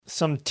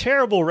some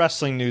terrible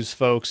wrestling news,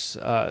 folks.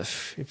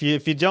 If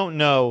you don't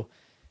know,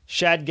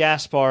 Shad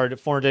Gaspard,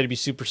 former WWE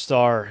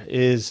superstar,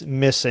 is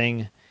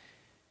missing,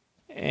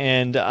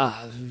 and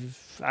I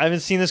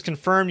haven't seen this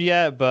confirmed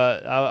yet,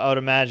 but I would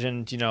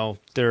imagine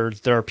there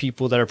are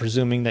people that are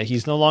presuming that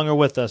he's no longer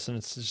with us, and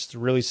it's just a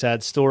really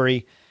sad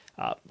story.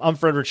 I'm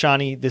Fred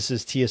Ricciani. This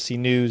is TSC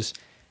News.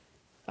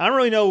 I don't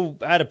really know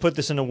how to put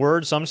this into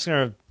words, so I'm just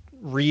going to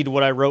read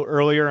what I wrote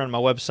earlier on my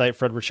website,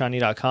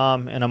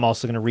 fredricciani.com, and I'm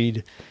also going to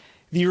read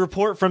the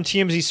report from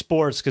TMZ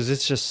Sports because it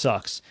just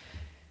sucks.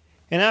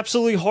 In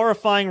absolutely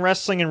horrifying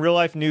wrestling and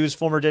real-life news,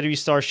 former WWE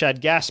star Shad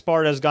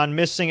Gaspard has gone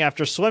missing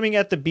after swimming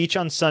at the beach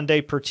on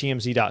Sunday per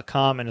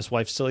TMZ.com and his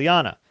wife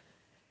Ciliana.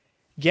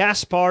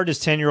 Gaspard, his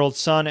 10-year-old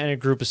son, and a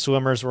group of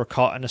swimmers were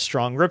caught in a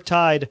strong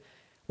riptide.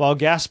 While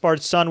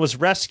Gaspard's son was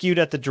rescued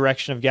at the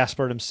direction of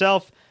Gaspard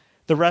himself,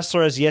 the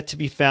wrestler has yet to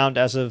be found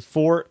as of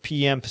 4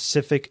 p.m.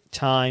 Pacific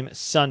time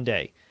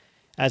Sunday.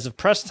 As of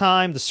press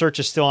time, the search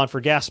is still on for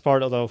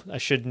Gaspard, although I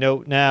should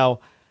note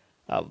now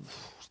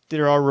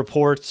there are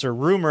reports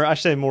or I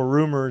should say more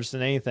rumors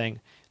than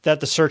anything, that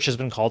the search has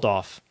been called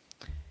off.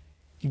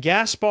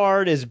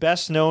 Gaspard is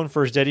best known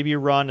for his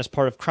WWE run as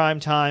part of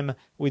Crime Time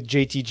with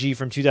JTG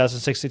from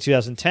 2006 to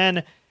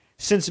 2010.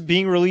 Since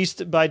being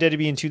released by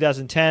WWE in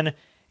 2010,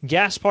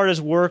 Gaspard has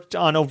worked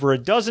on over a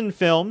dozen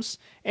films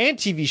and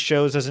TV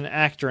shows as an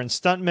actor and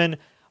stuntman,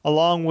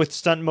 along with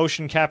stunt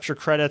motion capture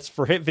credits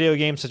for hit video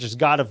games such as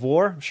God of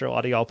War, I'm sure a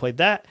lot of y'all played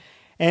that,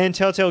 and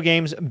Telltale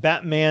Games'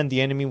 Batman: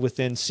 The Enemy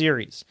Within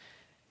series.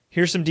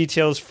 Here's some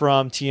details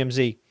from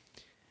TMZ.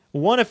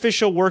 One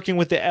official working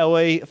with the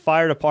LA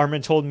Fire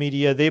Department told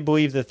media they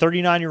believe the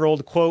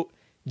 39-year-old, quote,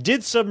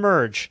 did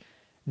submerge.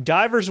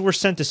 Divers were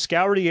sent to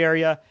scour the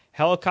area.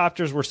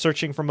 Helicopters were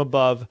searching from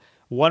above.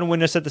 One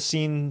witness at the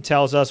scene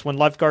tells us when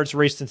lifeguards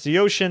raced into the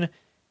ocean,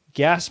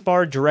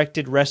 Gaspard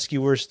directed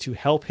rescuers to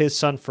help his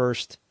son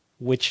first,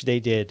 which they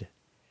did.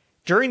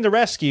 During the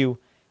rescue,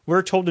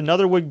 we're told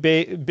another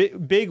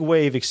big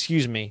wave,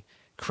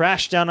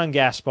 crashed down on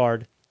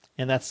Gaspard,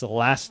 and that's the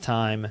last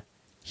time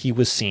he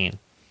was seen.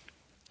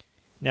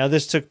 Now,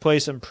 this took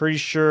place, I'm pretty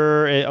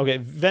sure,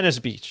 Venice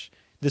Beach.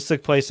 This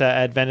took place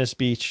at Venice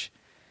Beach.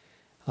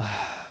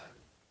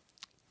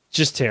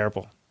 Just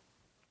terrible.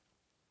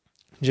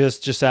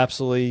 Just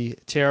absolutely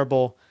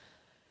terrible.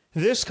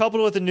 This,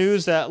 coupled with the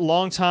news that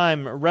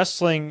longtime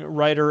wrestling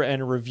writer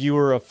and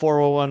reviewer of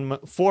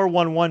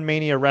 411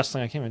 Mania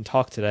Wrestling, I can't even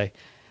talk today,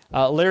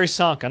 Larry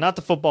Sanka, not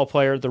the football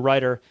player, the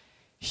writer,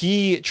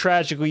 he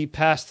tragically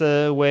passed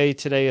away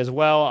today as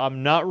well.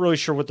 I'm not really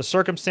sure what the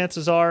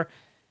circumstances are.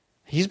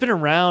 He's been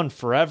around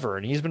forever,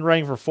 and he's been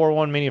writing for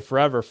 411 Mania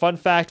forever. Fun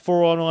fact,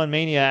 411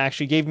 Mania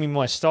actually gave me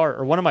my start,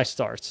 or one of my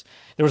starts.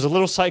 There was a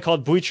little site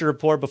called Bleacher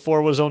Report before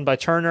it was owned by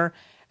Turner,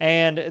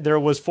 and there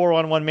was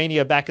 411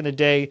 Mania back in the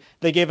day.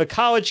 They gave a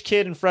college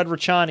kid and Fred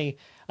Ricciani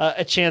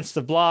a chance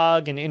to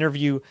blog and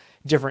interview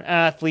different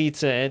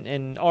athletes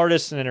and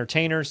artists and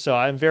entertainers. So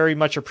I'm very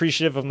much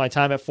appreciative of my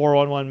time at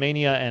 411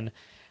 Mania. And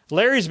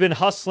Larry's been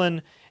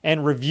hustling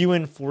and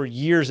reviewing for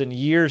years and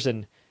years.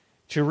 And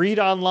to read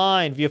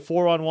online via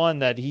 411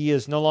 that he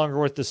is no longer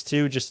with us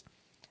too, just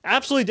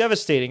absolutely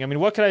devastating. I mean,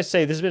 what can I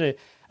say? This has been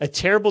a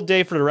terrible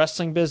day for the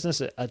wrestling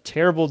business, a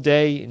terrible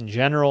day in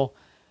general.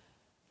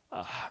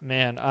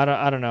 Man,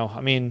 I don't know.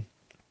 I mean,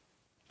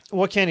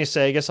 what can you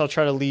say? I guess I'll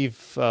try to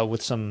leave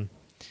with some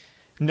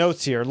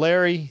notes here.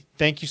 Larry,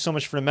 thank you so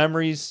much for the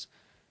memories.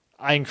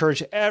 I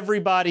encourage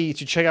everybody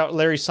to check out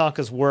Larry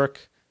Sanka's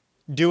work.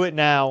 Do it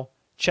now.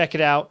 Check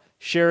it out.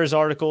 Share his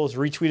articles.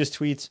 Retweet his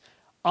tweets.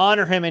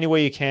 Honor him any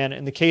way you can.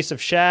 In the case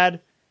of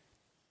Shad,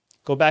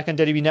 go back on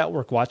WWE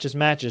Network. Watch his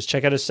matches.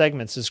 Check out his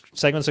segments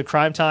of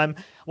Crime Time.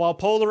 While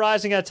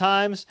polarizing at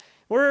times,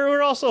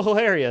 we're also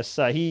hilarious.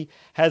 He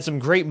had some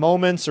great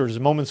moments. There was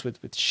moments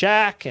with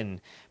Shaq and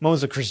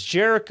moments with Chris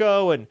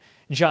Jericho and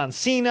John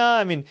Cena.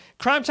 I mean,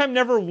 Crime Time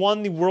never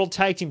won the World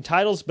Tag Team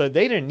titles, but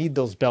they didn't need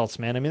those belts,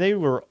 man. I mean, they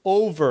were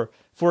over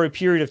for a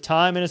period of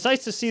time. And it's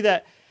nice to see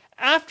that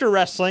after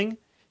wrestling,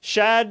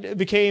 Shad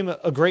became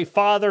a great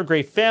father,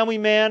 great family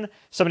man,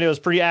 somebody that was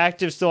pretty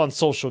active still on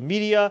social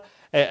media,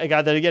 a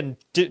guy that, again,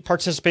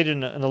 participated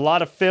in a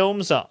lot of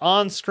films,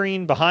 on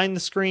screen, behind the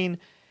screen.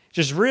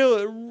 Just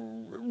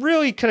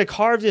really kind of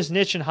carved his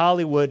niche in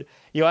Hollywood,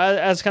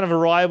 as kind of a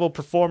reliable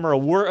performer,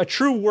 a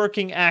true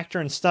working actor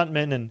and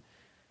stuntman. And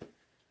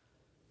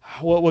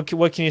what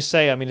can you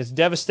say? I mean, it's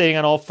devastating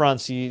on all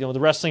fronts. The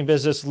wrestling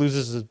business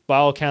loses, by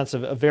all accounts,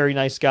 a very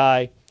nice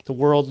guy. The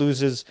world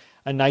loses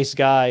a nice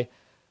guy.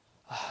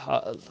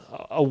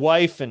 A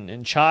wife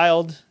and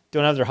child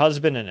don't have their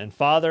husband and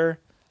father.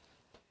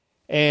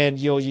 And,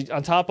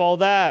 on top of all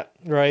that,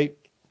 right?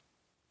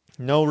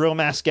 No real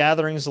mass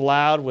gatherings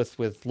allowed with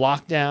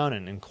lockdown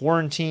and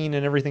quarantine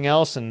and everything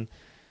else. And,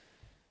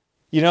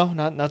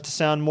 not to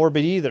sound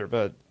morbid either,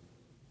 but,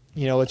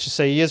 let's just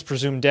say he is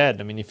presumed dead.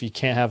 I mean, if you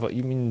can't have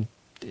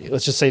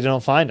let's just say they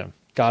don't find him.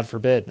 God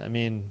forbid. I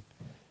mean,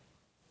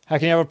 how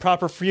can you have a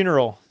proper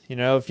funeral,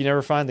 if you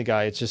never find the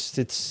guy?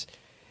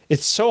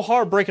 It's so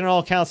heartbreaking on all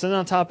accounts. And then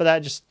on top of that,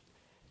 just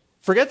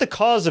forget the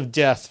cause of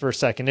death for a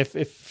second.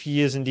 If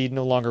he is indeed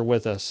no longer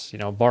with us,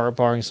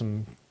 barring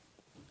some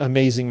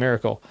amazing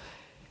miracle.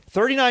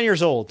 39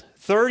 years old.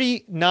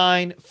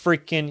 39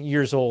 freaking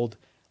years old.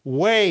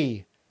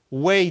 Way,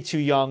 way too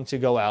young to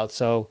go out.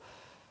 So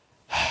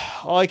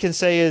all I can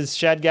say is,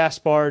 Shad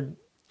Gaspard,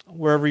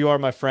 wherever you are,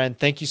 my friend,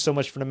 thank you so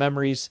much for the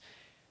memories.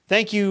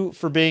 Thank you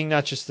for being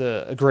not just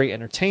a great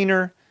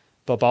entertainer,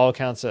 but by all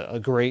accounts, a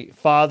great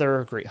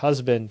father, a great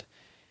husband.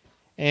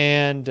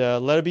 And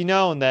let it be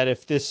known that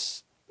if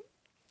this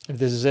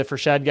is it for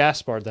Shad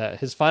Gaspard, that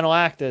his final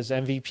act, as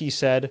MVP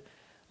said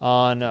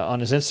on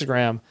his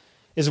Instagram,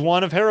 is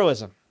one of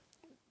heroism.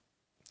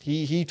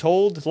 He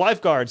told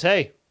lifeguards,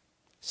 "Hey,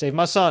 save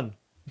my son.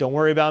 Don't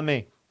worry about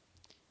me."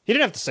 He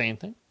didn't have to say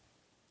anything.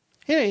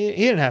 He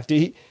didn't have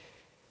to.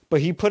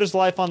 But he put his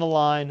life on the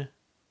line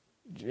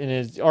in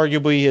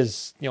arguably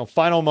his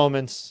final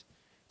moments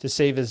to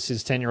save his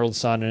 10-year-old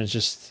son, and it's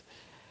just,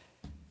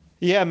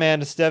 yeah,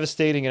 man, it's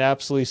devastating. It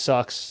absolutely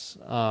sucks.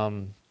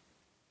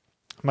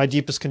 My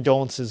deepest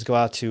condolences go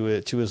out to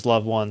his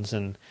loved ones,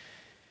 and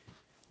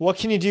what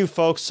can you do,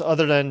 folks,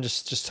 other than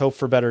just hope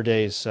for better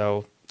days?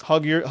 So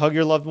hug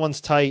your loved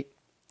ones tight.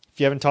 If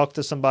you haven't talked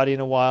to somebody in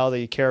a while that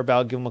you care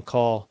about, give them a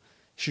call,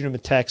 shoot them a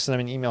text, send them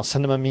an email,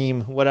 send them a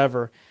meme,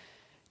 whatever.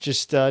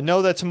 Just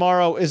know that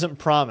tomorrow isn't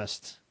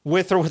promised,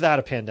 with or without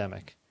a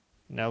pandemic.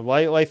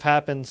 Life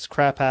happens,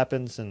 crap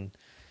happens, and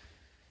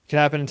it can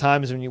happen in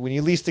times when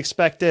you least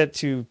expect it,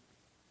 to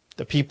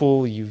the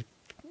people you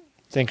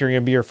think are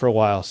going to be here for a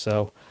while.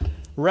 So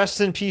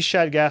rest in peace,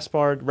 Shad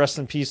Gaspard. Rest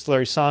in peace,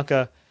 Larry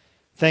Csonka.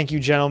 Thank you,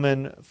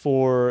 gentlemen,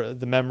 for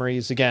the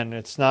memories. Again,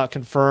 it's not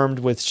confirmed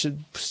with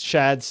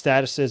Shad's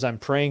statuses. I'm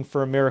praying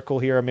for a miracle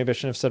here. Maybe I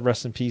shouldn't have said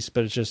rest in peace,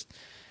 but it's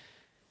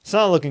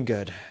not looking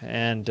good.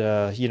 And,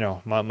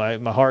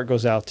 my heart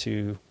goes out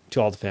to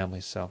all the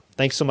families. So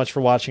thanks so much for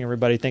watching,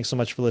 everybody. Thanks so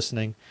much for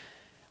listening.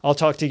 I'll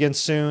talk to you again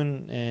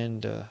soon,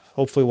 and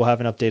hopefully we'll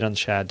have an update on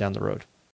Shad down the road.